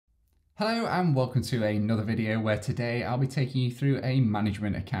Hello and welcome to another video where today I'll be taking you through a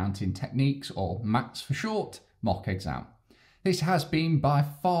Management Accounting Techniques, or MATs for short, mock exam. This has been by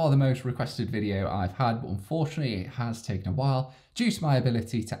far the most requested video I've had, but unfortunately it has taken a while due to my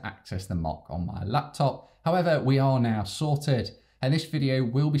ability to access the mock on my laptop. However, we are now sorted, and this video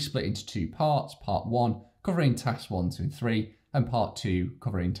will be split into two parts. Part 1 covering tasks 1, 2 and 3, and part 2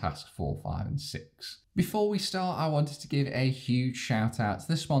 covering tasks 4, 5 and 6. Before we start, I wanted to give a huge shout out to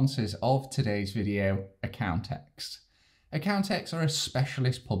the sponsors of today's video, Accountex. Accountex are a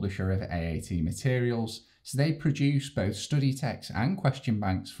specialist publisher of AAT materials, so they produce both study texts and question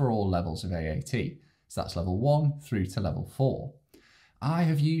banks for all levels of AAT. So that's level 1 through to level 4. I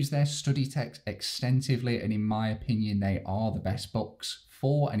have used their study text extensively, and in my opinion, they are the best books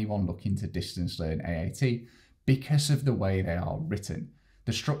for anyone looking to distance learn AAT because of the way they are written.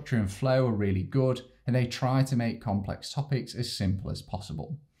 The structure and flow are really good, and they try to make complex topics as simple as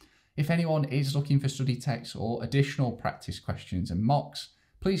possible. If anyone is looking for study texts or additional practice questions and mocks,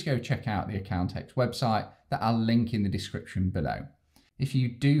 please go check out the Accountex website that I'll link in the description below. If you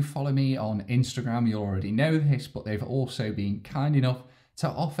do follow me on Instagram, you'll already know this, but they've also been kind enough to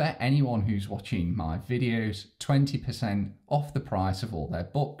offer anyone who's watching my videos 20% off the price of all their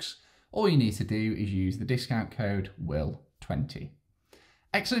books. All you need to do is use the discount code WILL20.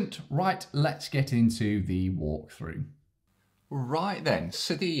 Excellent, right, let's get into the walkthrough. Right then,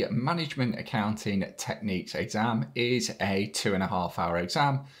 so the Management Accounting Techniques exam is a 2.5 hour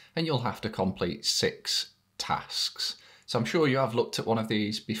exam, and you'll have to complete 6 tasks. So I'm sure you have looked at one of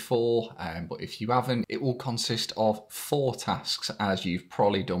these before, but if you haven't, it will consist of 4 tasks as you've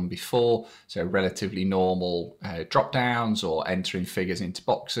probably done before. So relatively normal drop downs or entering figures into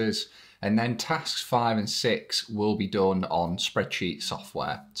boxes. And then tasks 5 and 6 will be done on spreadsheet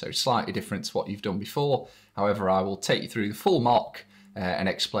software. So slightly different to what you've done before. However, I will take you through the full mock and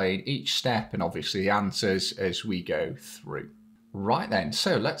explain each step and obviously the answers as we go through. Right then,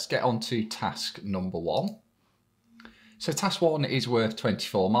 so let's get on to task number 1. So task 1 is worth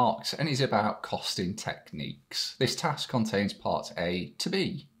 24 marks and is about costing techniques. This task contains parts A to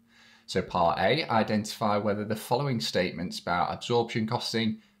B. So part A, identify whether the following statements about absorption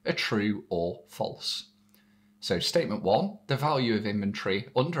costing are true or false. So statement 1, the value of inventory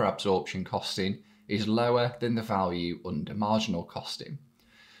under absorption costing is lower than the value under marginal costing.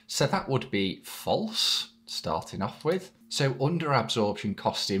 So that would be false, starting off with. So under absorption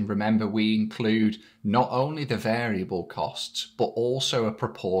costing, remember we include not only the variable costs, but also a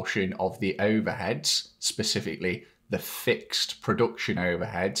proportion of the overheads, specifically the fixed production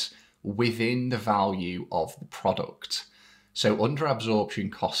overheads, within the value of the product. So under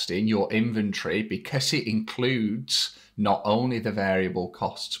absorption costing, your inventory, because it includes not only the variable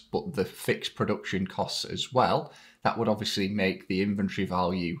costs, but the fixed production costs as well, that would obviously make the inventory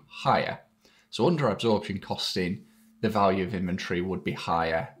value higher. So under absorption costing, the value of inventory would be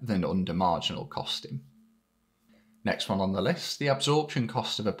higher than under marginal costing. Next one on the list, the absorption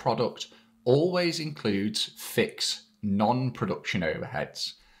cost of a product always includes fixed non-production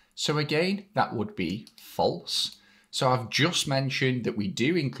overheads. So again, that would be false. So I've just mentioned that we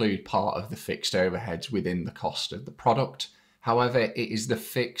do include part of the fixed overheads within the cost of the product. However, it is the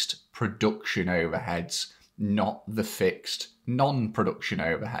fixed production overheads, not the fixed non-production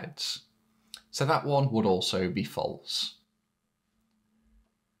overheads. So that one would also be false.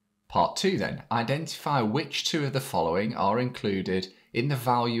 Part 2 then, identify which 2 of the following are included in the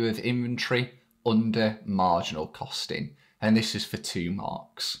value of inventory under marginal costing. And this is for 2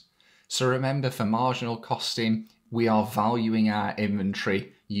 marks. So remember, for marginal costing, we are valuing our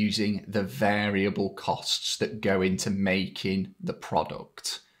inventory using the variable costs that go into making the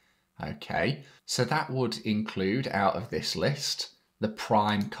product. Okay, so that would include, out of this list, the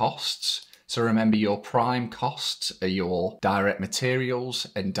prime costs. So remember, your prime costs are your direct materials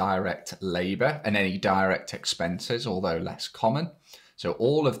and direct labour and any direct expenses, although less common. So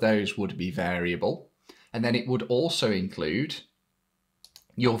all of those would be variable. And then it would also include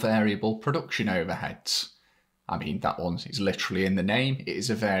your variable production overheads. I mean, that one is literally in the name, it is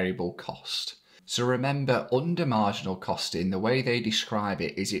a variable cost. So remember, under marginal costing, the way they describe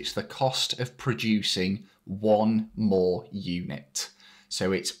it is it's the cost of producing 1 more unit.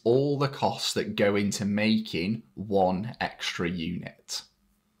 So it's all the costs that go into making 1 extra unit.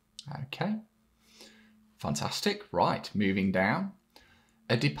 Okay, fantastic. Right, moving down.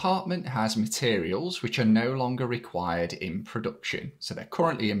 A department has materials which are no longer required in production. So they're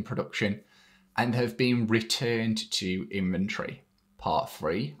currently in production and have been returned to inventory. Part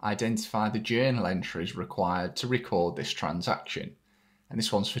 3, identify the journal entries required to record this transaction. And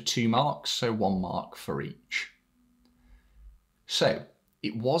this one's for 2 marks, so 1 mark for each. So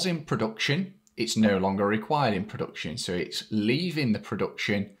It was in production, it's no longer required in production, so it's leaving the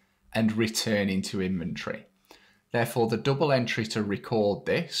production and returning to inventory. Therefore, the double entry to record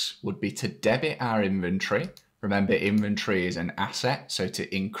this would be to debit our inventory. Remember, inventory is an asset, so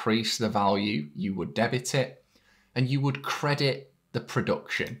to increase the value, you would debit it, and you would credit the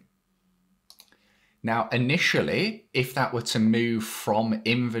production. Now, initially, if that were to move from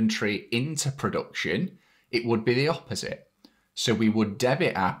inventory into production, it would be the opposite. So we would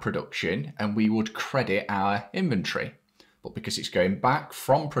debit our production and we would credit our inventory. But because it's going back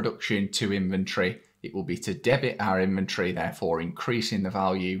from production to inventory, it will be to debit our inventory, therefore increasing the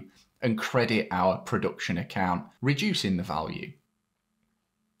value, and credit our production account, reducing the value.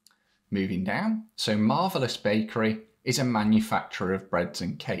 Moving down, so Marvelous Bakery is a manufacturer of breads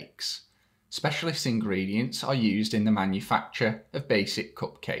and cakes. Specialist ingredients are used in the manufacture of basic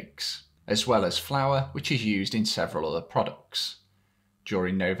cupcakes, as well as flour, which is used in several other products.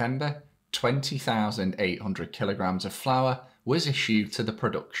 During November, 20,800 kilograms of flour was issued to the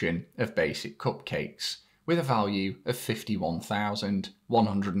production of basic cupcakes, with a value of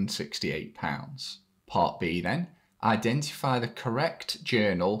 £51,168. Part B then, identify the correct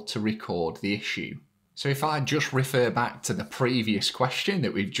journal to record the issue. So if I just refer back to the previous question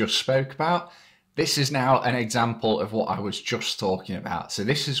that we've just spoke about, this is now an example of what I was just talking about. So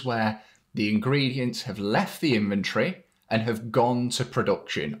this is where the ingredients have left the inventory and have gone to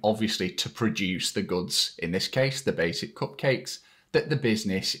production, obviously to produce the goods, in this case, the basic cupcakes that the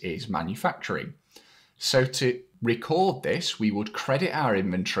business is manufacturing. So to record this, we would credit our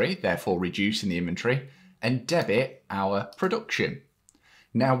inventory, therefore reducing the inventory, and debit our production.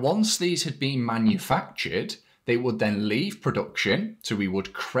 Now, once these had been manufactured, they would then leave production, so we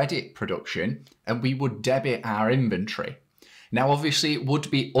would credit production, and we would debit our inventory. Now, obviously, it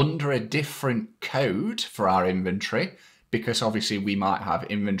would be under a different code for our inventory, because obviously we might have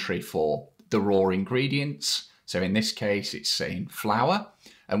inventory for the raw ingredients. So in this case, it's saying flour,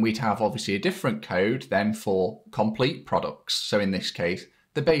 and we'd have obviously a different code then for complete products. So in this case,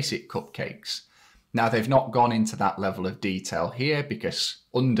 the basic cupcakes. Now, they've not gone into that level of detail here because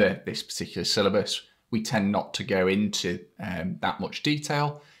under this particular syllabus, we tend not to go into that much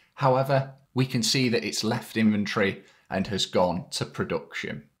detail. However, we can see that it's left inventory and has gone to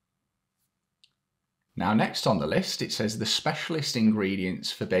production. Now, next on the list, it says the specialist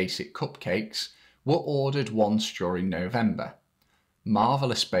ingredients for basic cupcakes were ordered once during November.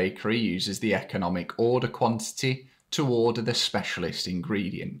 Marvelous Bakery uses the economic order quantity to order the specialist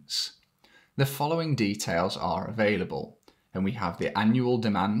ingredients. The following details are available, and we have the annual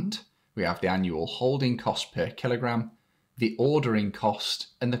demand, we have the annual holding cost per kilogram, the ordering cost,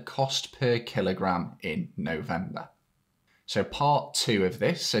 and the cost per kilogram in November. So part 2 of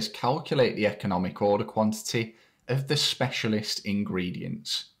this says calculate the economic order quantity of the specialist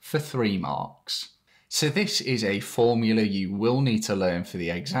ingredients for 3 marks. So this is a formula you will need to learn for the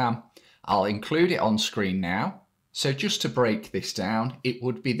exam. I'll include it on screen now. So just to break this down, it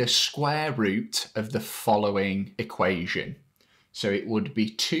would be the square root of the following equation. So it would be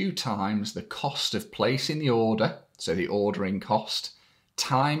 2 times the cost of placing the order, so the ordering cost,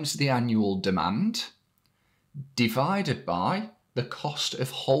 times the annual demand, divided by the cost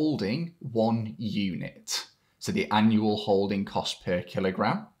of holding 1 unit. So the annual holding cost per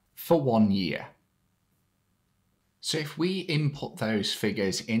kilogram for 1 year. So if we input those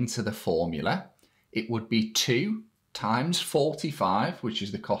figures into the formula, it would be 2 times 45, which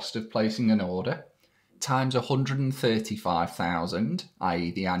is the cost of placing an order, times 135,000,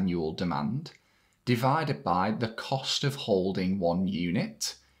 i.e. the annual demand, divided by the cost of holding 1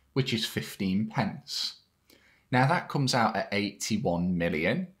 unit, which is 15 pence. Now that comes out at 81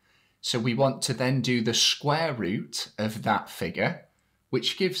 million. So we want to then do the square root of that figure,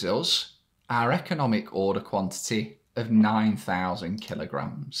 which gives us our economic order quantity of 9,000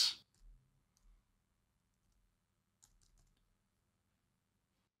 kilograms.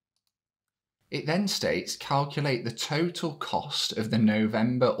 It then states calculate the total cost of the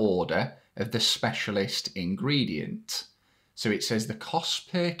November order of the specialist ingredient. So it says the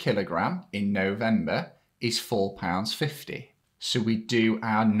cost per kilogram in November is £4.50. So we do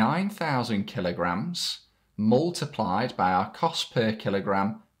our 9,000 kilograms multiplied by our cost per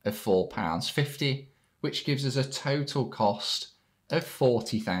kilogram of £4.50, which gives us a total cost of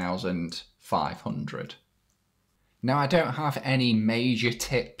 40,500. Now, I don't have any major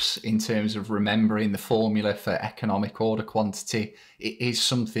tips in terms of remembering the formula for economic order quantity. It is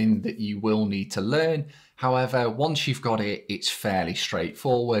something that you will need to learn. However, once you've got it, it's fairly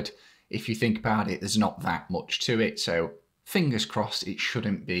straightforward. If you think about it, there's not that much to it, so fingers crossed it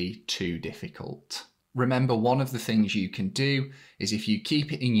shouldn't be too difficult. Remember, one of the things you can do is if you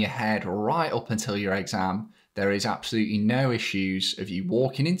keep it in your head right up until your exam, there is absolutely no issues of you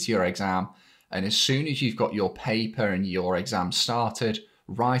walking into your exam, and as soon as you've got your paper and your exam started,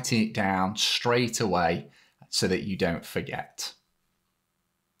 writing it down straight away so that you don't forget.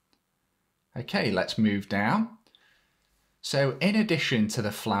 Okay, let's move down. So in addition to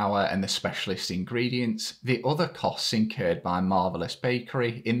the flour and the specialist ingredients, the other costs incurred by Marvellous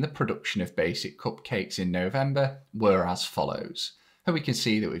Bakery in the production of basic cupcakes in November were as follows. And we can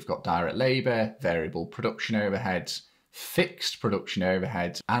see that we've got direct labour, variable production overheads, fixed production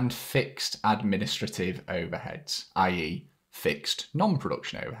overheads, and fixed administrative overheads, i.e. fixed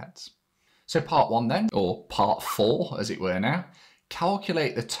non-production overheads. So part 1 then, or part 4 as it were now,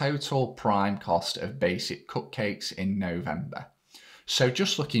 calculate the total prime cost of basic cupcakes in November. So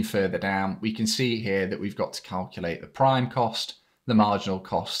just looking further down, we can see here that we've got to calculate the prime cost, the marginal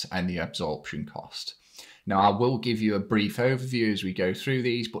cost, and the absorption cost. Now I will give you a brief overview as we go through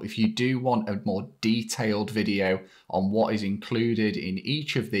these, but if you do want a more detailed video on what is included in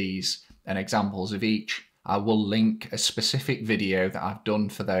each of these and examples of each, I will link a specific video that I've done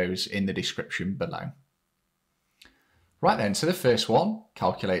for those in the description below. Right then, so the first one,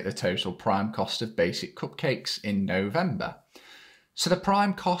 calculate the total prime cost of basic cupcakes in November. So the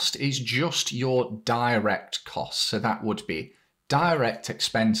prime cost is just your direct costs. So that would be direct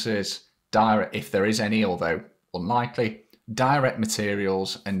expenses, direct, if there is any, although unlikely, direct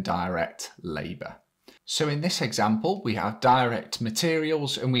materials and direct labour. So in this example, we have direct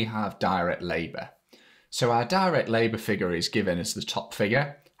materials and we have direct labour. So our direct labour figure is given as the top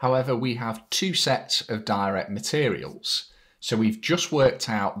figure. However, we have two sets of direct materials. So we've just worked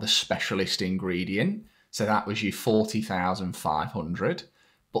out the specialist ingredient. So that was your 40,500.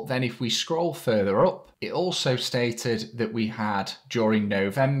 But then if we scroll further up, it also stated that we had during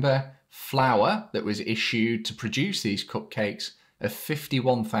November flour that was issued to produce these cupcakes of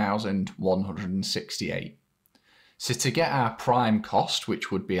 51,168. So to get our prime cost,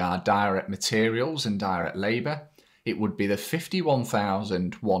 which would be our direct materials and direct labour, it would be the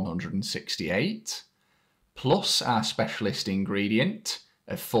 51,168 plus our specialist ingredient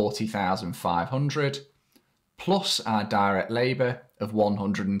of 40,500 plus our direct labour of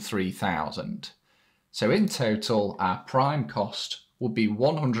 103,000. So in total, our prime cost would be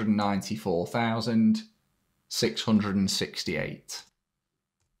 194,668.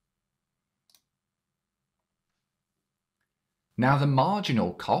 Now the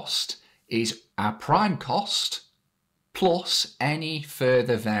marginal cost is our prime cost plus any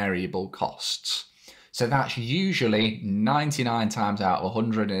further variable costs. So that's usually 99 times out of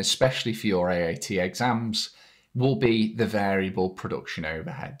 100, and especially for your AAT exams, will be the variable production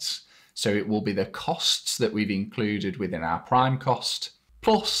overheads. So it will be the costs that we've included within our prime cost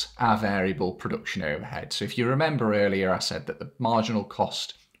plus our variable production overhead. So if you remember earlier, I said that the marginal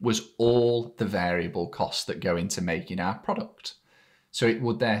cost was all the variable costs that go into making our product. So it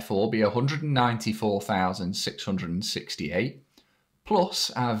would therefore be 194,668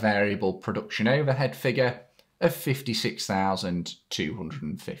 plus our variable production overhead figure of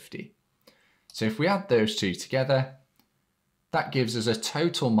 56,250. So if we add those two together, that gives us a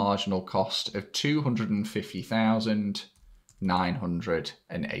total marginal cost of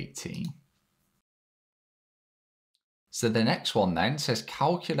 250,918. So the next one then says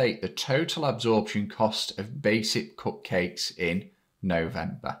calculate the total absorption cost of basic cupcakes in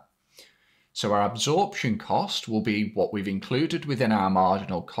November. So our absorption cost will be what we've included within our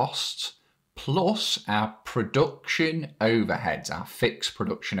marginal costs plus our production overheads, our fixed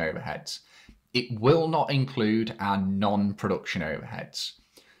production overheads. It will not include our non-production overheads.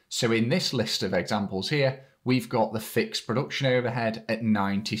 So in this list of examples here, we've got the fixed production overhead at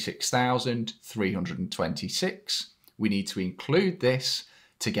 96,326. We need to include this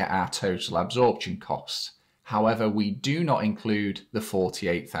to get our total absorption costs. However, we do not include the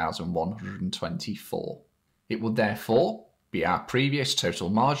 48,124. It would therefore be our previous total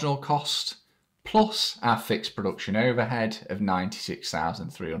marginal cost plus our fixed production overhead of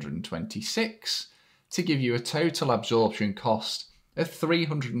 96,326 to give you a total absorption cost of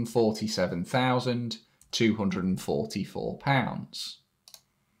 £347,244.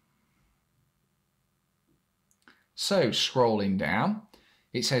 So scrolling down,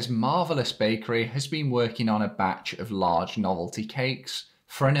 it says Marvellous Bakery has been working on a batch of large novelty cakes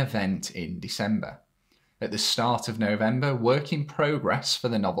for an event in December. At the start of November, work in progress for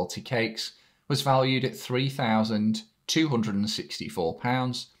the novelty cakes was valued at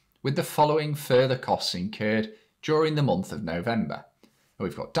 £3,264, with the following further costs incurred during the month of November.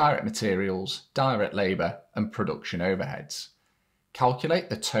 We've got direct materials, direct labour and production overheads. Calculate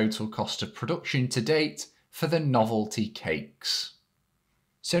the total cost of production to date for the novelty cakes.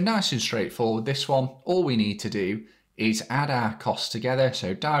 So nice and straightforward this one. All we need to do is add our costs together,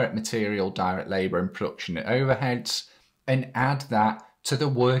 so direct material, direct labour and production overheads, and add that to the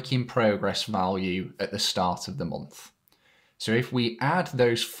work in progress value at the start of the month. So if we add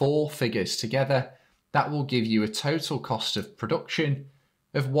those four figures together, that will give you a total cost of production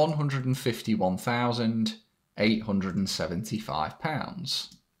of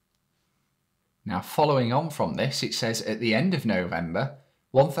 £151,875. Now following on from this, it says at the end of November,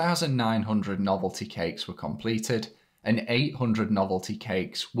 1,900 novelty cakes were completed and 800 novelty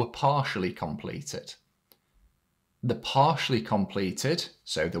cakes were partially completed. The partially completed,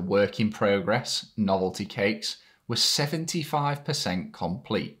 so the work in progress novelty cakes, were 75%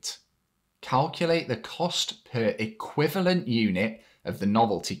 complete. Calculate the cost per equivalent unit of the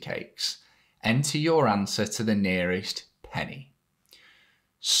novelty cakes. Enter your answer to the nearest penny.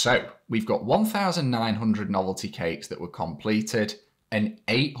 So we've got 1,900 novelty cakes that were completed and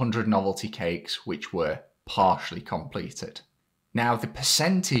 800 novelty cakes which were partially completed. Now the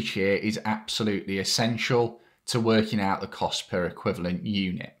percentage here is absolutely essential to working out the cost per equivalent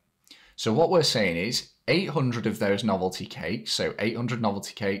unit. So what we're saying is 800 of those novelty cakes, so 800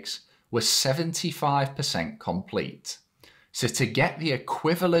 novelty cakes, were 75% complete. So to get the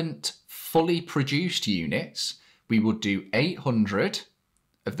equivalent fully produced units, we would do 800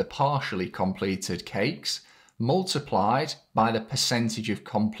 of the partially completed cakes multiplied by the percentage of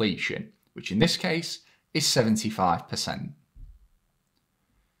completion, which in this case is 75%.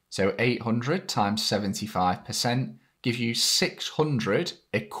 So 800 times 75% gives you 600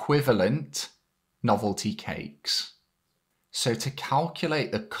 equivalent novelty cakes. So to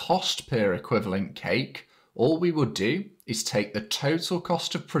calculate the cost per equivalent cake, all we would do is take the total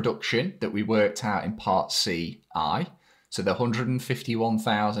cost of production that we worked out in part C, I, so the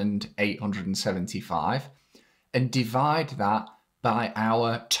 151,875, and divide that by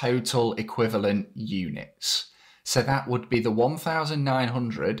our total equivalent units. So that would be the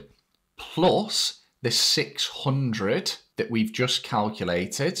 1,900 plus the 600 that we've just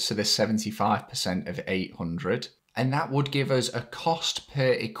calculated, so the 75% of 800, and that would give us a cost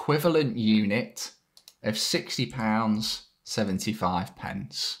per equivalent unit of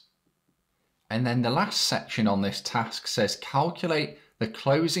 £60.75. And then the last section on this task says calculate the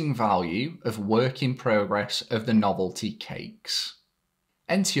closing value of work in progress of the novelty cakes.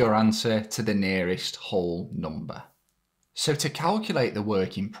 Enter your answer to the nearest whole number. So to calculate the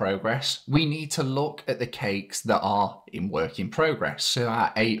work in progress, we need to look at the cakes that are in work in progress, so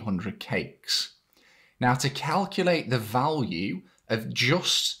our 800 cakes. Now to calculate the value of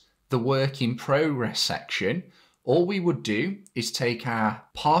just the work in progress section, all we would do is take our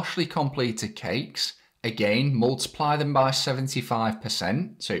partially completed cakes, again multiply them by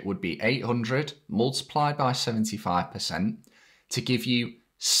 75%, so it would be 800 multiplied by 75% to give you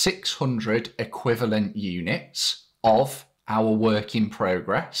 600 equivalent units of our work in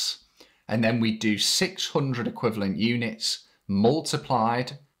progress, and then we do 600 equivalent units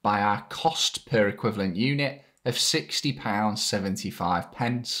multiplied by our cost per equivalent unit of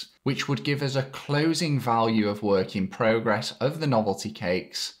 £60.75, which would give us a closing value of work in progress of the novelty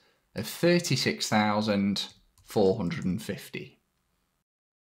cakes of £36,450.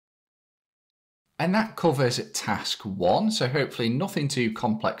 And that covers task 1, so hopefully nothing too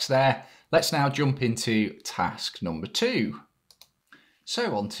complex there. Let's now jump into task number 2.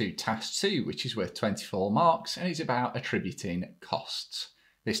 So on to task 2, which is worth 24 marks and is about attributing costs.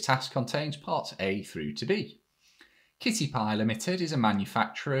 This task contains parts A through to D. Kitty Pie Limited is a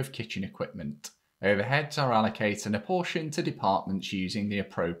manufacturer of kitchen equipment. Overheads are allocated and apportioned to departments using the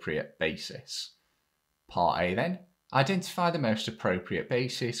appropriate basis. Part A then. Identify the most appropriate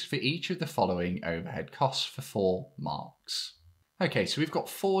basis for each of the following overhead costs for 4 marks. Okay, so we've got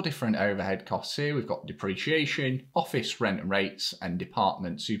 4 different overhead costs here. We've got depreciation, office rent and rates, and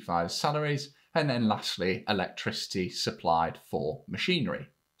department supervisor salaries, and then lastly, electricity supplied for machinery.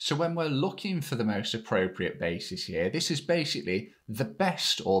 So when we're looking for the most appropriate basis here, this is basically the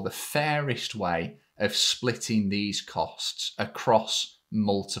best or the fairest way of splitting these costs across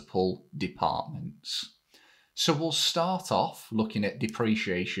multiple departments. So we'll start off looking at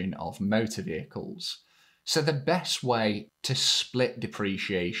depreciation of motor vehicles. So the best way to split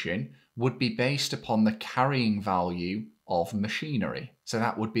depreciation would be based upon the carrying value of machinery. So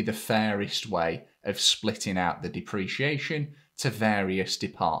that would be the fairest way of splitting out the depreciation to various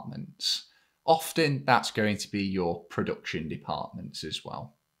departments. Often that's going to be your production departments as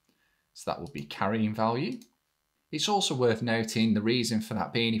well. So that would be carrying value. It's also worth noting the reason for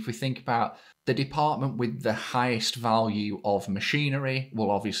that being, if we think about the department with the highest value of machinery will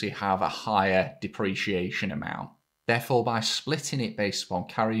obviously have a higher depreciation amount. Therefore, by splitting it based upon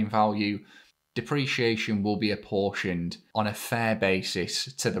carrying value, depreciation will be apportioned on a fair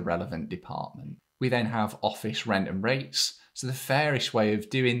basis to the relevant department. We then have office rent and rates. So the fairest way of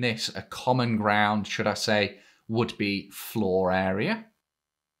doing this, a common ground, should I say, would be floor area.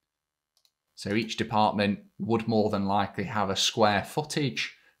 So each department would more than likely have a square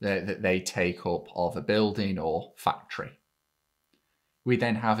footage that they take up of a building or factory. We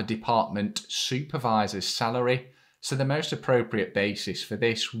then have a department supervisor's salary. So the most appropriate basis for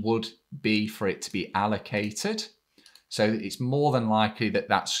this would be for it to be allocated. So it's more than likely that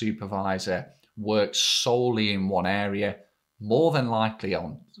that supervisor works solely in one area, more than likely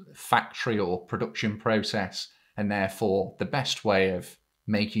on factory or production process, and therefore the best way of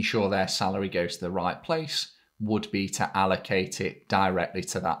making sure their salary goes to the right place would be to allocate it directly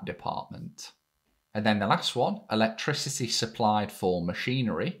to that department. And then the last one, electricity supplied for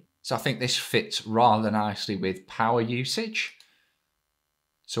machinery. So I think this fits rather nicely with power usage.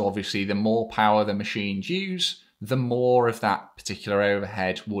 So obviously the more power the machines use, the more of that particular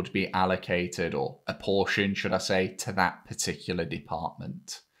overhead would be allocated, or apportioned, should I say, to that particular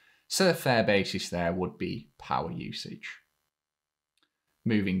department. So the fair basis there would be power usage.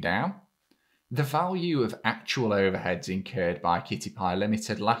 Moving down, the value of actual overheads incurred by Kitty Pie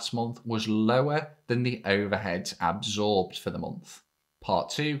Limited last month was lower than the overheads absorbed for the month. Part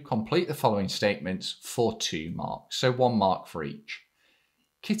 2, complete the following statements for 2 marks, so 1 mark for each.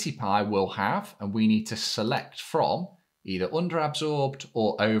 Kitty Pie will have, and we need to select from, either underabsorbed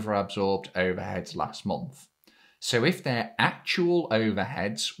or overabsorbed overheads last month. So if their actual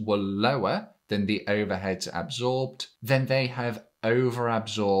overheads were lower than the overheads absorbed, then they have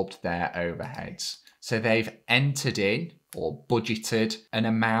overabsorbed their overheads. So they've entered in or budgeted an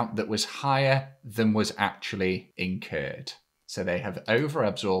amount that was higher than was actually incurred. So they have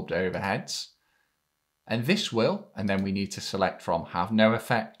overabsorbed overheads. And this will, and then we need to select from, have no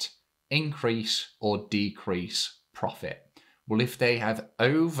effect, increase or decrease profit. Well, if they have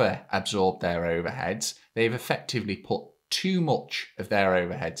overabsorbed their overheads, they've effectively put too much of their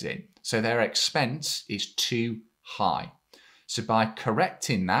overheads in. So their expense is too high. So by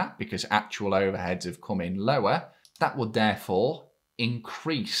correcting that, because actual overheads have come in lower, that would therefore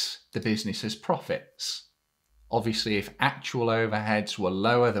increase the business's profits. Obviously, if actual overheads were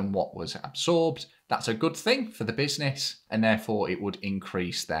lower than what was absorbed, that's a good thing for the business, and therefore it would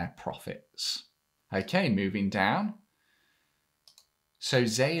increase their profits. Okay, moving down. So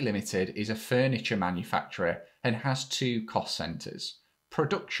Zay Limited is a furniture manufacturer and has 2 cost centres,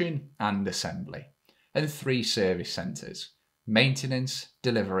 production and assembly, and 3 service centres, maintenance,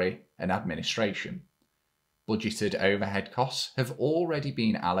 delivery and administration. Budgeted overhead costs have already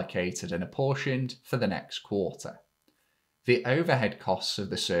been allocated and apportioned for the next quarter. The overhead costs of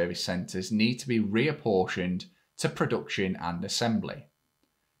the service centres need to be reapportioned to production and assembly.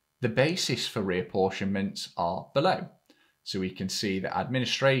 The basis for reapportionments are below. So we can see that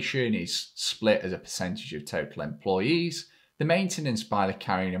administration is split as a percentage of total employees, the maintenance by the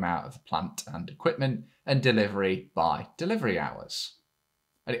carrying amount of the plant and equipment, and delivery by delivery hours.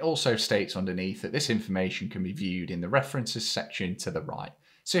 And it also states underneath that this information can be viewed in the references section to the right.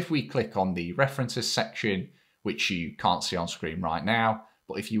 So if we click on the references section, which you can't see on screen right now,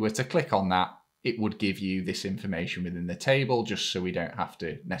 but if you were to click on that, it would give you this information within the table, just so we don't have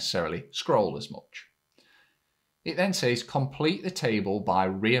to necessarily scroll as much. It then says complete the table by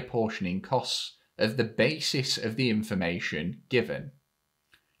reapportioning costs of the basis of the information given.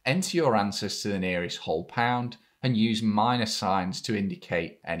 Enter your answers to the nearest whole pound and use minus signs to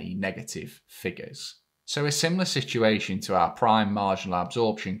indicate any negative figures. So a similar situation to our prime marginal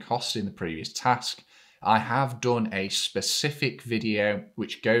absorption costs in the previous task, I have done a specific video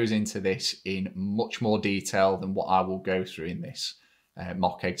which goes into this in much more detail than what I will go through in this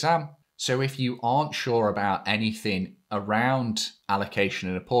mock exam. So if you aren't sure about anything around allocation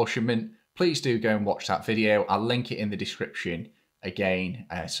and apportionment, please do go and watch that video. I'll link it in the description again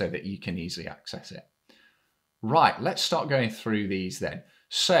so that you can easily access it. Right, let's start going through these then.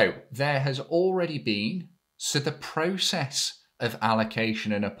 So there has already been, the process of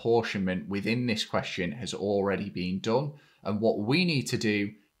allocation and apportionment within this question has already been done. And what we need to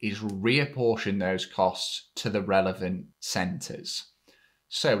do is reapportion those costs to the relevant centres.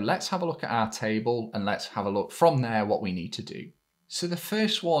 So let's have a look at our table and let's have a look from there what we need to do. So the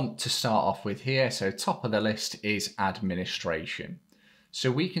first one to start off with here, so top of the list is administration.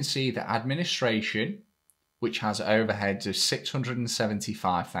 So we can see that administration, which has overheads of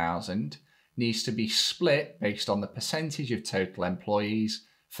 675,000, needs to be split based on the percentage of total employees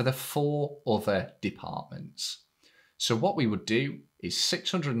for the 4 other departments. So what we would do is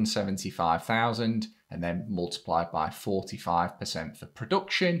 675,000 and then multiply by 45% for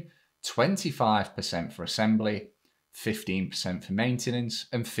production, 25% for assembly, 15% for maintenance,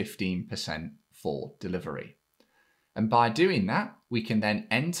 and 15% for delivery. And by doing that, we can then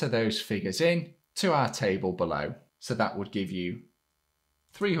enter those figures in to our table below. So that would give you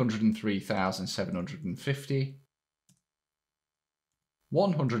 303,750,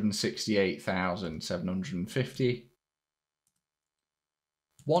 168,750,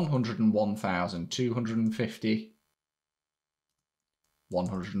 101,250,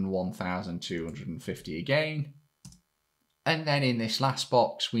 101,250 again. And then in this last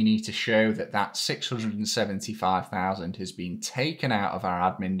box, we need to show that that 675,000 has been taken out of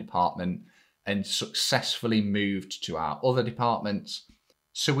our admin department and successfully moved to our other departments.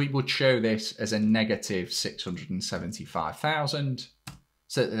 So we would show this as a negative 675,000,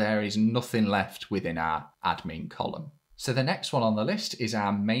 so that there is nothing left within our admin column. So the next one on the list is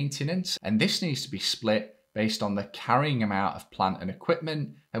our maintenance, and this needs to be split based on the carrying amount of plant and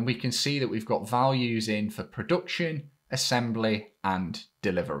equipment. And we can see that we've got values in for production, assembly, and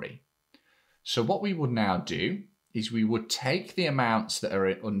delivery. So what we would now do is we would take the amounts that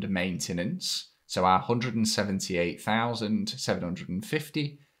are under maintenance, so our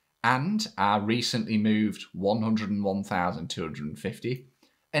 178,750 and our recently moved 101,250,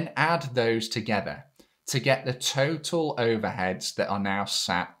 and add those together to get the total overheads that are now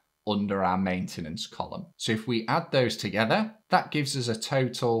sat under our maintenance column. So if we add those together, that gives us a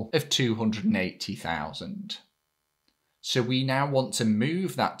total of 280,000. So we now want to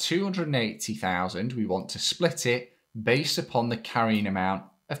move that 280,000, we want to split it based upon the carrying amount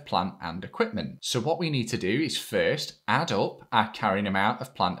of plant and equipment. So what we need to do is first add up our carrying amount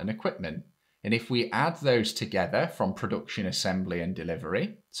of plant and equipment. And if we add those together from production, assembly, and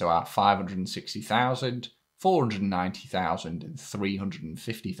delivery, so our 560,000, 490,000, and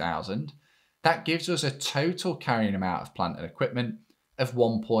 350,000, that gives us a total carrying amount of plant and equipment of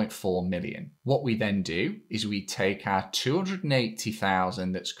 1.4 million. What we then do is we take our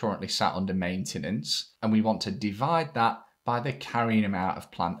 280,000 that's currently sat under maintenance, and we want to divide that by the carrying amount of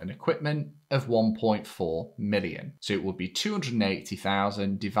plant and equipment of 1.4 million. So it would be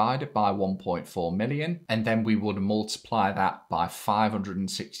 280,000 divided by 1.4 million, and then we would multiply that by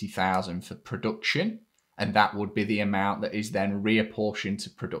 560,000 for production, and that would be the amount that is then reapportioned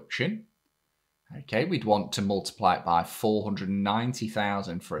to production. Okay, we'd want to multiply it by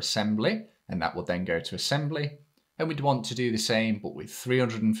 490,000 for assembly, and that would then go to assembly. And we'd want to do the same, but with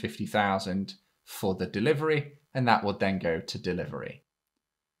 350,000 for the delivery, and that would then go to delivery.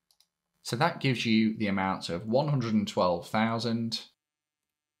 So that gives you the amounts of 112,000,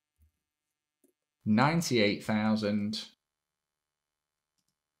 98,000,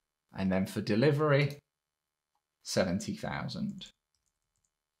 and then for delivery, 70,000.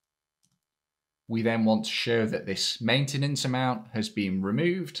 We then want to show that this maintenance amount has been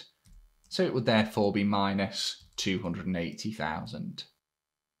removed, so it would therefore be minus 280,000.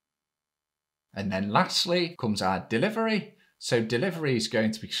 And then lastly comes our delivery. So delivery is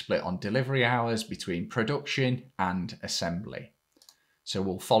going to be split on delivery hours between production and assembly. So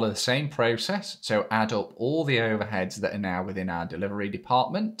we'll follow the same process. So add up all the overheads that are now within our delivery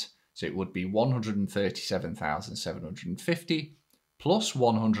department. So it would be 137,750 plus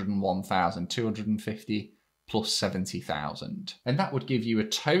 101,250 plus 70,000. And that would give you a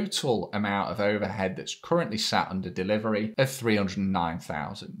total amount of overhead that's currently sat under delivery of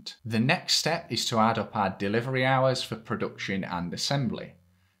 309,000. The next step is to add up our delivery hours for production and assembly.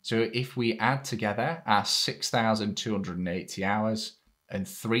 So if we add together our 6,280 hours and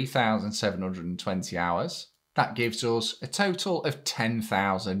 3,720 hours, that gives us a total of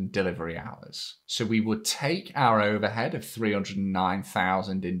 10,000 delivery hours. So we would take our overhead of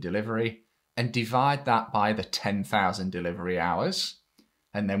 309,000 in delivery and divide that by the 10,000 delivery hours.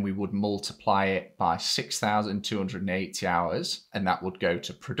 And then we would multiply it by 6,280 hours, and that would go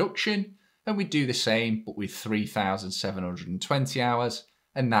to production. And we'd do the same, but with 3,720 hours,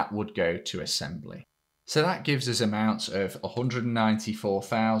 and that would go to assembly. So that gives us amounts of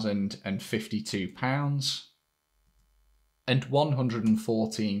 £194,052 and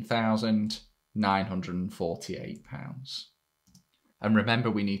 £114,948. And remember,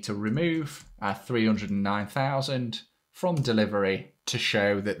 we need to remove our 309,000 from delivery to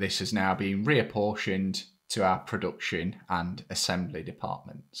show that this has now been reapportioned to our production and assembly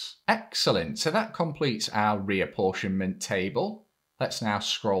departments. Excellent. So that completes our reapportionment table. Let's now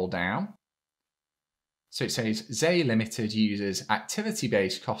scroll down. So it says Zay Limited uses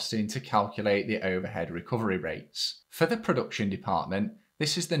activity-based costing to calculate the overhead recovery rates. For the production department,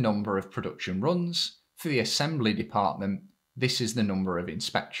 this is the number of production runs. For the assembly department, this is the number of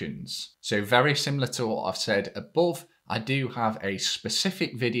inspections. So very similar to what I've said above, I do have a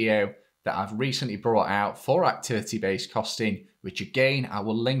specific video that I've recently brought out for activity-based costing, which again, I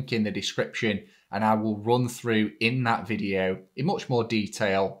will link in the description, and I will run through in that video in much more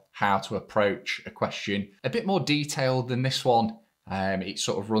detail how to approach a question. A bit more detailed than this one. It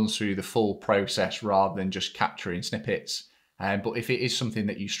sort of runs through the full process rather than just capturing snippets. But if it is something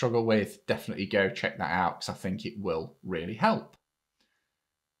that you struggle with, definitely go check that out because I think it will really help.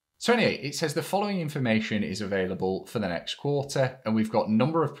 So anyway, it says the following information is available for the next quarter, and we've got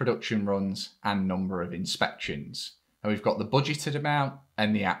number of production runs and number of inspections. And we've got the budgeted amount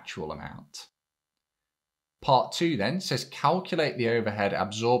and the actual amount. Part 2 then says calculate the overhead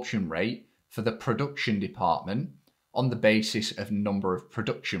absorption rate for the production department on the basis of number of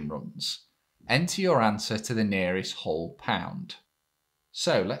production runs. Enter your answer to the nearest whole pound.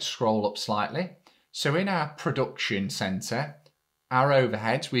 So let's scroll up slightly. So in our production centre, our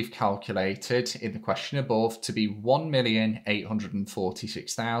overheads we've calculated in the question above to be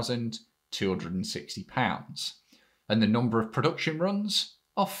 £1,846,260 and the number of production runs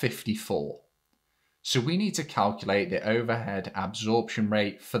are 54. So we need to calculate the overhead absorption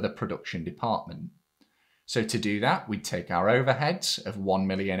rate for the production department. So to do that, we'd take our overheads of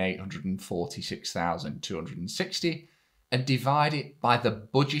 1,846,260 and divide it by the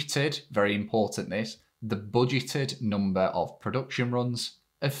budgeted, very important this, the budgeted number of production runs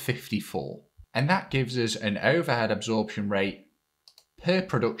of 54. And that gives us an overhead absorption rate per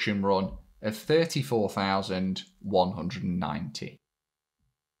production run of 34,190.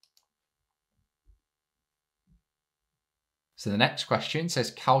 So the next question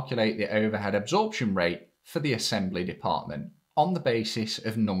says calculate the overhead absorption rate for the assembly department on the basis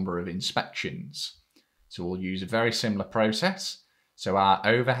of number of inspections. So we'll use a very similar process. So our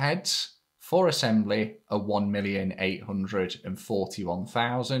overheads for assembly are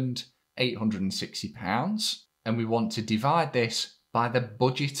 £1,841,860 and we want to divide this by the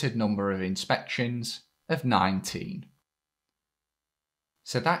budgeted number of inspections of 19.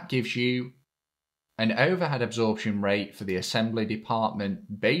 So that gives you an overhead absorption rate for the assembly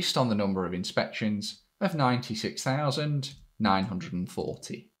department based on the number of inspections of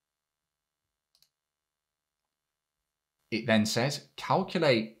 96,940. It then says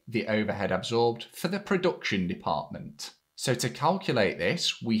calculate the overhead absorbed for the production department. So to calculate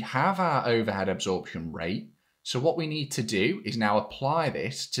this, we have our overhead absorption rate. So what we need to do is now apply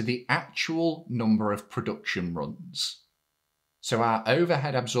this to the actual number of production runs. So our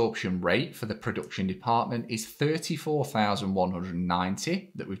overhead absorption rate for the production department is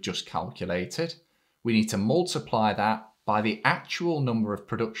 34,190 that we've just calculated. We need to multiply that by the actual number of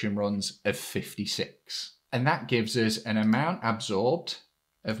production runs of 56. And that gives us an amount absorbed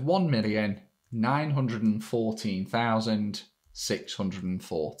of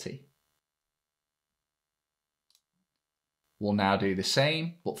 1,914,640. We'll now do the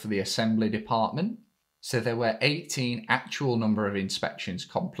same, but for the assembly department. So there were 18 actual number of inspections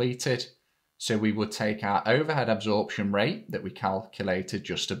completed. So we would take our overhead absorption rate that we calculated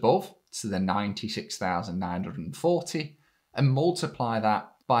just above, so the 96,940, and multiply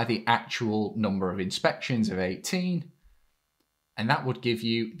that by the actual number of inspections of 18. And that would give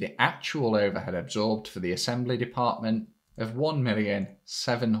you the actual overhead absorbed for the assembly department of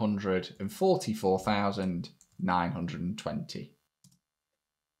 1,744,920.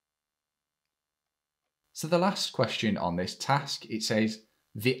 So the last question on this task, it says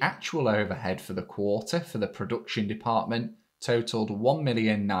the actual overhead for the quarter for the production department totaled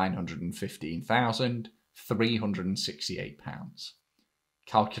 £1,915,368.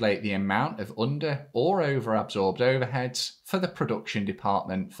 Calculate the amount of under or over absorbed overheads for the production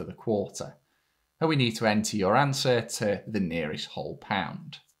department for the quarter. And we need to enter your answer to the nearest whole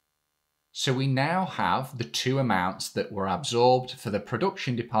pound. So we now have the two amounts that were absorbed for the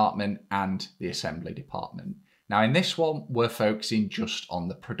production department and the assembly department. Now in this one, we're focusing just on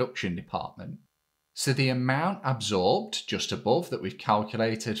the production department. So the amount absorbed just above that we've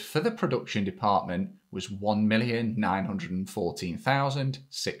calculated for the production department was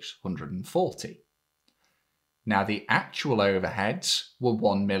 1,914,640. Now the actual overheads were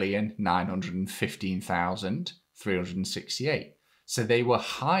 1,915,368. So they were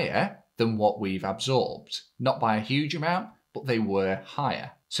higher than what we've absorbed. Not by a huge amount, but they were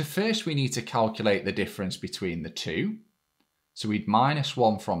higher. So first we need to calculate the difference between the two. So we'd minus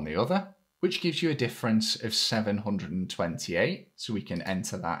one from the other, which gives you a difference of 728. So we can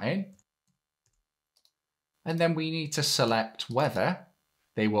enter that in. And then we need to select whether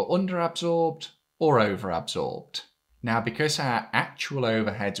they were underabsorbed or overabsorbed. Now, because our actual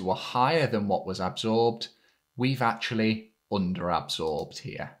overheads were higher than what was absorbed, we've actually underabsorbed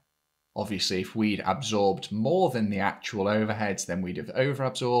here. Obviously, if we'd absorbed more than the actual overheads, then we'd have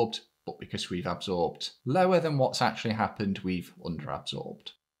overabsorbed, but because we've absorbed lower than what's actually happened, we've underabsorbed.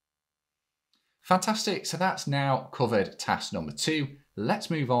 Fantastic, so that's now covered task number 2. Let's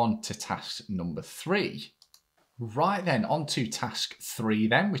move on to task number 3. Right then, on to task 3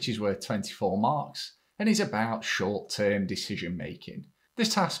 then, which is worth 24 marks, and is about short-term decision making.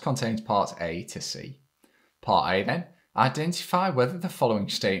 This task contains parts A to C. Part A then, identify whether the following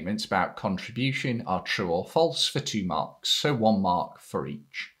statements about contribution are true or false for 2 marks, so 1 mark for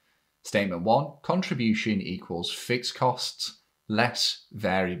each. Statement 1, contribution equals fixed costs less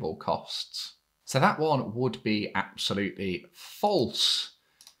variable costs. So that one would be absolutely false.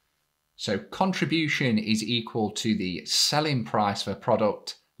 So contribution is equal to the selling price of a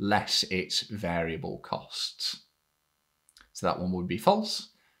product less its variable costs. So that one would be false.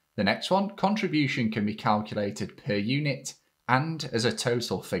 The next one, contribution can be calculated per unit and as a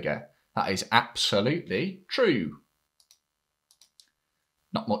total figure. That is absolutely true.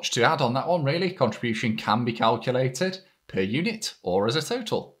 Not much to add on that one really. Contribution can be calculated per unit or as a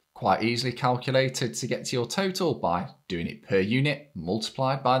total. Quite easily calculated to get to your total by doing it per unit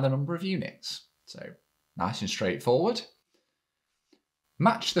multiplied by the number of units. So nice and straightforward.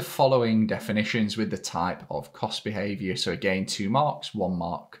 Match the following definitions with the type of cost behaviour. So again, 2 marks, 1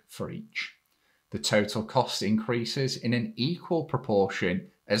 mark for each. The total cost increases in an equal proportion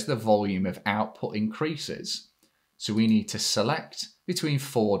as the volume of output increases. So we need to select between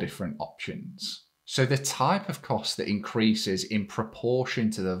 4 different options. So the type of cost that increases in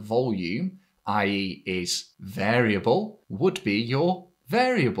proportion to the volume, i.e. is variable, would be your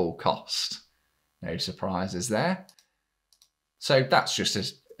variable cost. No surprises there. So that's just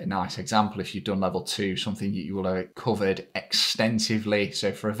a nice example if you've done level 2, something that you will have covered extensively.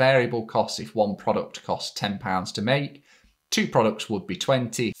 So for a variable cost, if 1 product costs £10 to make, 2 products would be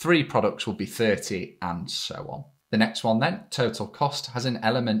 20, 3 products would be 30, and so on. The next one then, total cost has an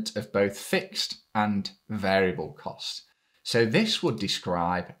element of both fixed and variable cost. So this would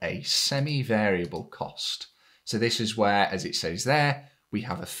describe a semi-variable cost. So this is where, as it says there, we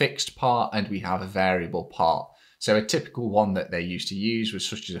have a fixed part and we have a variable part. So a typical one that they used to use was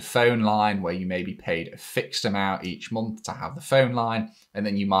such as a phone line where you maybe paid a fixed amount each month to have the phone line and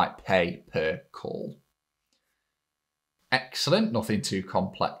then you might pay per call. Excellent, nothing too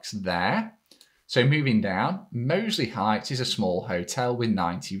complex there. So moving down, Moseley Heights is a small hotel with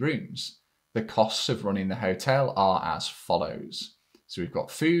 90 rooms. The costs of running the hotel are as follows. So we've got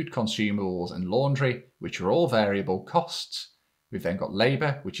food, consumables and laundry, which are all variable costs. We've then got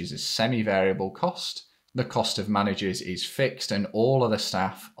labour, which is a semi-variable cost. The cost of managers is fixed and all other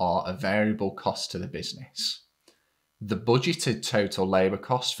staff are a variable cost to the business. The budgeted total labour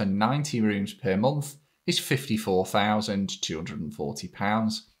cost for 90 rooms per month is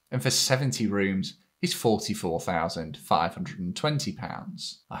 £54,240 and for 70 rooms is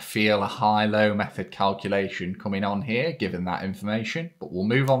 £44,520. I feel a high-low method calculation coming on here given that information, but we'll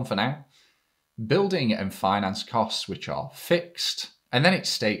move on for now. Building and finance costs, which are fixed. And then it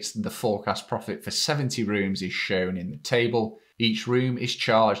states that the forecast profit for 70 rooms is shown in the table. Each room is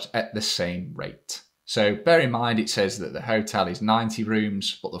charged at the same rate. So bear in mind it says that the hotel is 90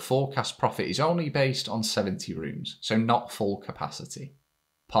 rooms, but the forecast profit is only based on 70 rooms, so not full capacity.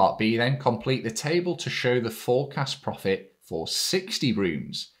 Part B then, complete the table to show the forecast profit for 60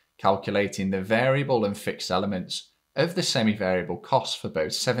 rooms, calculating the variable and fixed elements of the semi-variable costs for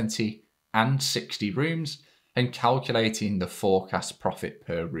both 70 and 60 rooms, and calculating the forecast profit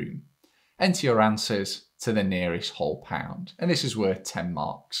per room. Enter your answers to the nearest whole pound, and this is worth 10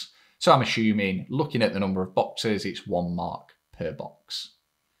 marks. So I'm assuming, looking at the number of boxes, it's 1 mark per box.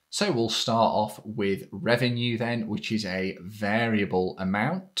 So we'll start off with revenue then, which is a variable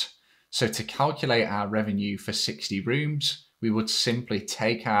amount. So to calculate our revenue for 60 rooms, we would simply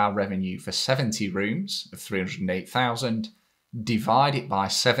take our revenue for 70 rooms of 308,000, divide it by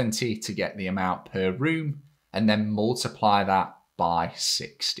 70 to get the amount per room, and then multiply that by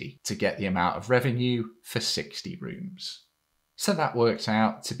 60 to get the amount of revenue for 60 rooms. So that works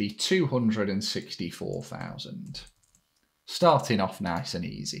out to be 264,000. Starting off nice and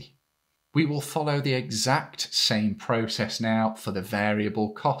easy. We will follow the exact same process now for the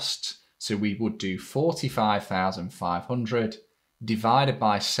variable costs. So we would do 45,500 divided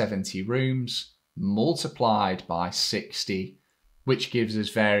by 70 rooms, multiplied by 60, which gives us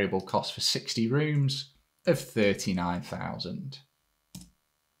variable cost for 60 rooms of 39,000.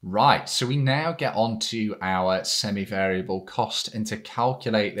 Right, so we now get on to our semi-variable cost, and to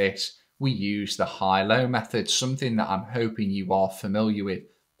calculate this, we use the high-low method, something that I'm hoping you are familiar with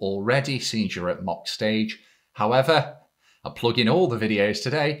already since you're at mock stage. However, I plug in all the videos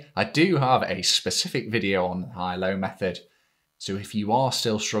today. I do have a specific video on the high-low method. So if you are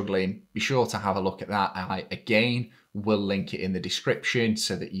still struggling, be sure to have a look at that. I, again, will link it in the description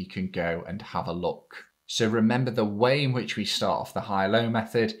so that you can go and have a look. So remember, the way in which we start off the high-low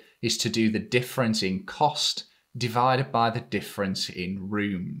method is to do the difference in cost divided by the difference in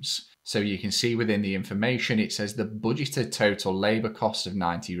rooms. So you can see within the information, it says the budgeted total labour cost of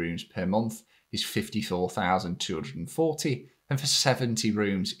 90 rooms per month is 54,240, and for 70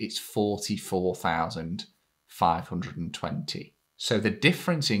 rooms, it's 44,520. So the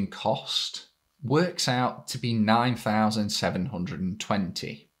difference in cost works out to be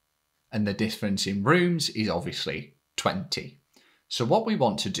 9,720. And the difference in rooms is obviously 20. So what we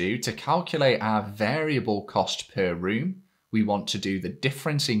want to do to calculate our variable cost per room, we want to do the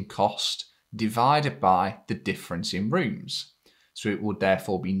difference in cost divided by the difference in rooms. So it would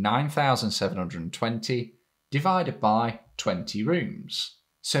therefore be 9,720 divided by 20 rooms.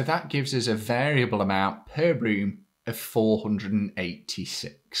 So that gives us a variable amount per room of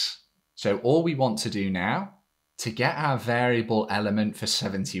 486. So all we want to do now to get our variable element for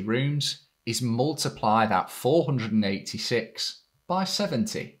 70 rooms is multiply that 486 by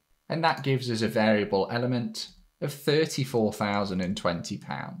 70. And that gives us a variable element of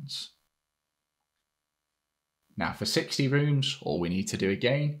 £34,020. Now for 60 rooms, all we need to do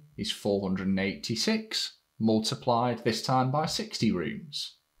again is 486 multiplied this time by 60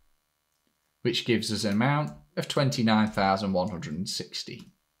 rooms, which gives us an amount of 29,160.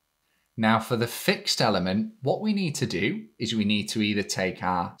 Now for the fixed element, what we need to do is we need to either take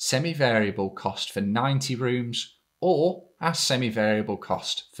our semi-variable cost for 90 rooms or our semi-variable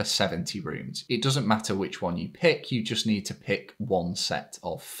cost for 70 rooms. It doesn't matter which one you pick, you just need to pick one set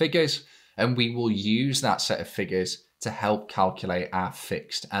of figures, and we will use that set of figures to help calculate our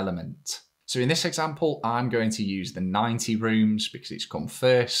fixed element. So in this example, I'm going to use the 90 rooms because it's come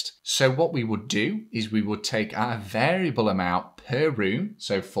first. So what we would do is we would take our variable amount per room,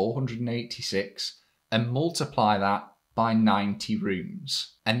 so 486, and multiply that by 90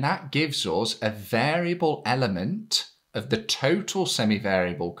 rooms. And that gives us a variable element of the total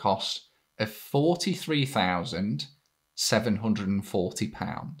semi-variable cost of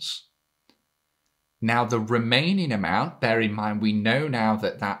 £43,740. Now the remaining amount, bear in mind we know now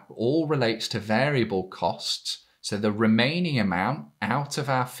that that all relates to variable costs, so the remaining amount out of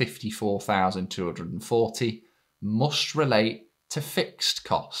our 54,240 must relate to fixed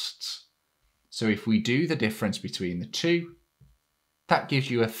costs. So if we do the difference between the two, that gives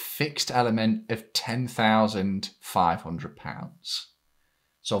you a fixed element of £10,500.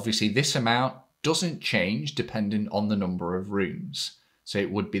 So obviously this amount doesn't change depending on the number of rooms. So it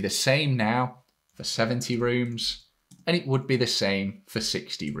would be the same now for 70 rooms, and it would be the same for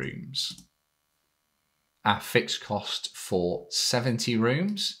 60 rooms. Our fixed cost for 70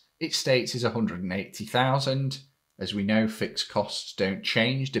 rooms, it states is 180,000. As we know, fixed costs don't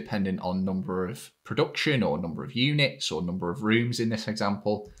change depending on number of production or number of units or number of rooms in this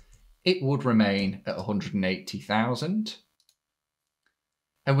example. It would remain at 180,000.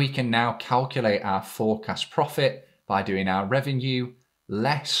 And we can now calculate our forecast profit by doing our revenue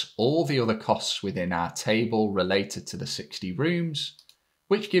less all the other costs within our table related to the 60 rooms,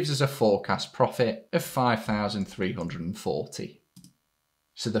 which gives us a forecast profit of 5,340.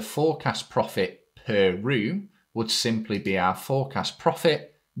 So the forecast profit per room would simply be our forecast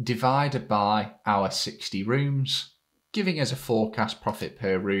profit divided by our 60 rooms, giving us a forecast profit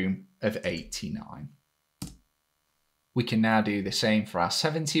per room of 89. We can now do the same for our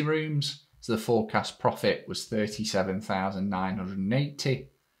 70 rooms. So the forecast profit was 37,980,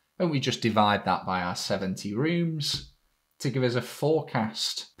 and we just divide that by our 70 rooms to give us a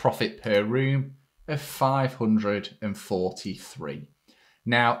forecast profit per room of 543.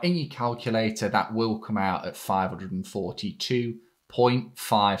 Now in your calculator that will come out at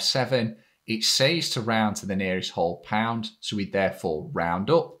 542.57. It says to round to the nearest whole pound, so we therefore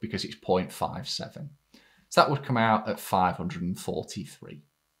round up because it's 0.57. So that would come out at 543.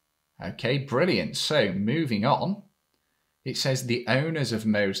 Okay, brilliant. So moving on, it says the owners of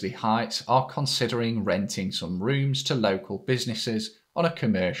Moseley Heights are considering renting some rooms to local businesses on a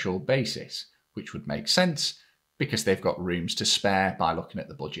commercial basis, which would make sense because they've got rooms to spare by looking at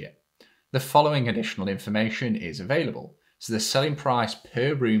the budget. The following additional information is available. So the selling price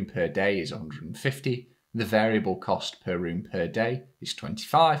per room per day is 150, the variable cost per room per day is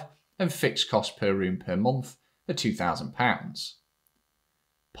 25, and fixed cost per room per month are £2,000.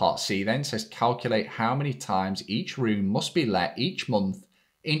 Part C then says calculate how many times each room must be let each month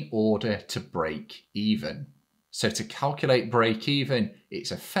in order to break even. So to calculate break even,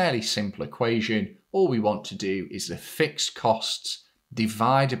 it's a fairly simple equation. All we want to do is the fixed costs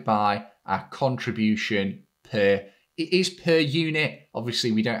divided by our contribution per, it is per unit.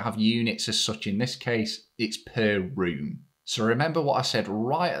 Obviously we don't have units as such in this case, it's per room. So remember what I said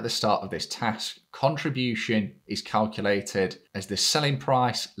right at the start of this task, contribution is calculated as the selling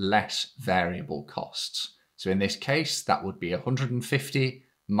price less variable costs. So in this case, that would be 150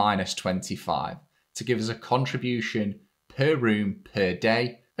 minus 25 to give us a contribution per room per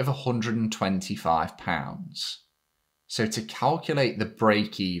day of £125. So to calculate the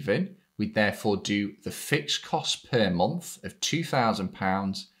break even, we'd therefore do the fixed cost per month of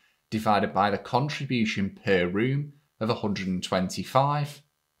 £2,000 divided by the contribution per room of 125,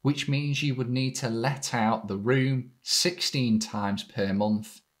 which means you would need to let out the room 16 times per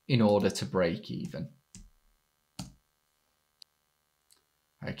month in order to break even.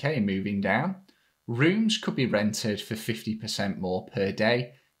 Okay, moving down. Rooms could be rented for 50% more per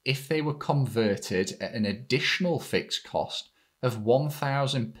day if they were converted at an additional fixed cost of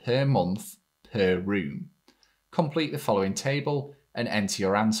 £1,000 per month per room. Complete the following table and enter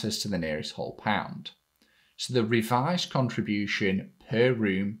your answers to the nearest whole pound. So the revised contribution per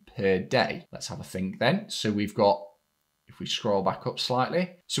room per day. Let's have a think then. So we've got, if we scroll back up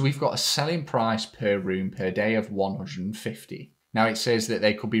slightly, so we've got a selling price per room per day of 150. Now it says that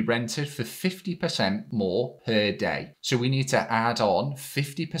they could be rented for 50% more per day. So we need to add on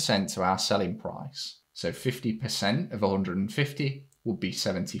 50% to our selling price. So 50% of 150 would be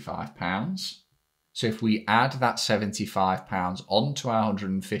 £75. So if we add that £75 onto our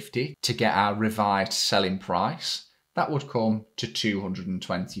 150 to get our revised selling price, that would come to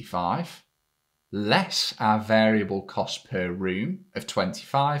 225. Less our variable cost per room of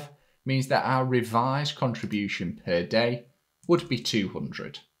 25 means that our revised contribution per day would be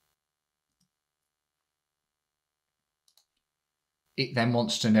 200. It then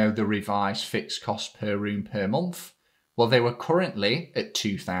wants to know the revised fixed cost per room per month. Well, they were currently at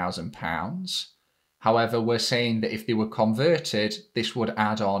 £2,000. However, we're saying that if they were converted, this would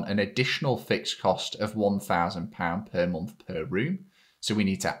add on an additional fixed cost of £1,000 per month per room. So we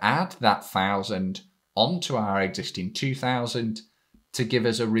need to add that 1,000 onto our existing 2,000 to give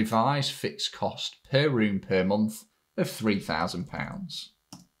us a revised fixed cost per room per month of £3,000.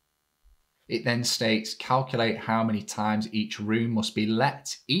 It then states calculate how many times each room must be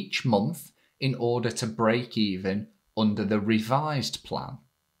let each month in order to break even under the revised plan.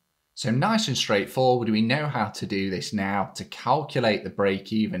 So nice and straightforward, we know how to do this now. To calculate the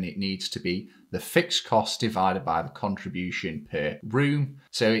break even, it needs to be the fixed cost divided by the contribution per room.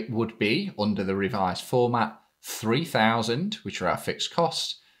 So it would be, under the revised format, 3,000, which are our fixed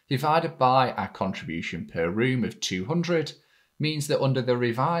costs, divided by our contribution per room of 200, means that under the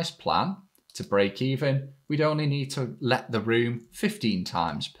revised plan, to break even, we'd only need to let the room 15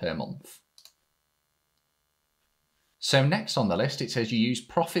 times per month. So next on the list, it says you use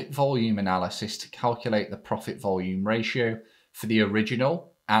profit volume analysis to calculate the profit volume ratio for the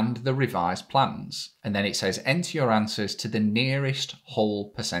original and the revised plans. And then it says enter your answers to the nearest whole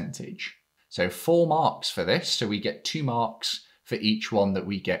percentage. So 4 marks for this, so we get 2 marks for each one that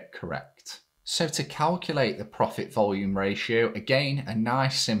we get correct. So to calculate the profit volume ratio, again, a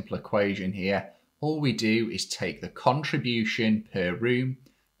nice simple equation here. All we do is take the contribution per room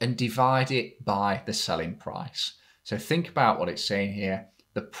and divide it by the selling price. So think about what it's saying here,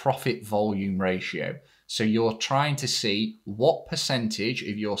 the profit volume ratio. So you're trying to see what percentage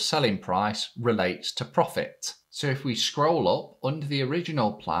of your selling price relates to profit. So if we scroll up under the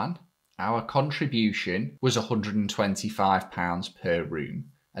original plan, our contribution was £125 per room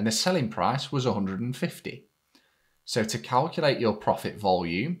and the selling price was £150. So to calculate your profit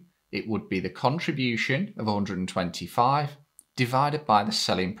volume, it would be the contribution of £125 divided by the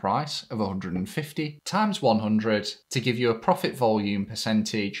selling price of £150 times 100 to give you a profit volume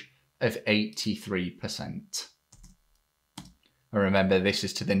percentage of 83%. And remember, this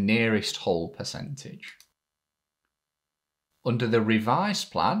is to the nearest whole percentage. Under the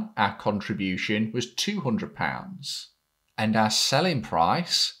revised plan, our contribution was £200 and our selling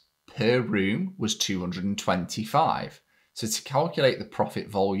price per room was £225. So to calculate the profit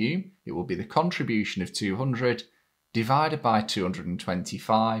volume, it will be the contribution of 200 divided by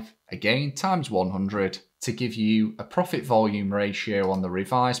 225, again times 100, to give you a profit volume ratio on the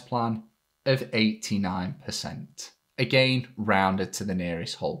revised plan of 89%. Again, rounded to the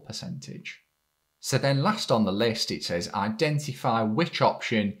nearest whole percentage. So then last on the list, it says identify which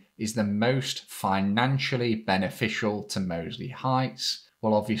option is the most financially beneficial to Moseley Heights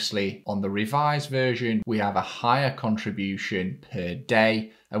Well, obviously on the revised version, we have a higher contribution per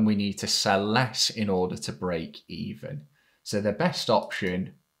day and we need to sell less in order to break even. So the best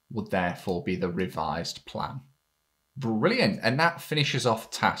option would therefore be the revised plan. Brilliant. And that finishes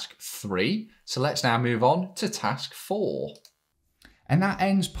off task 3. So let's now move on to task 4. And that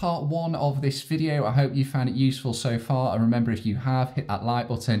ends part 1 of this video. I hope you found it useful so far. And remember, if you have, hit that like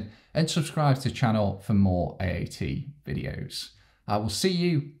button and subscribe to the channel for more AAT videos. I will see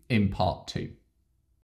you in part 2.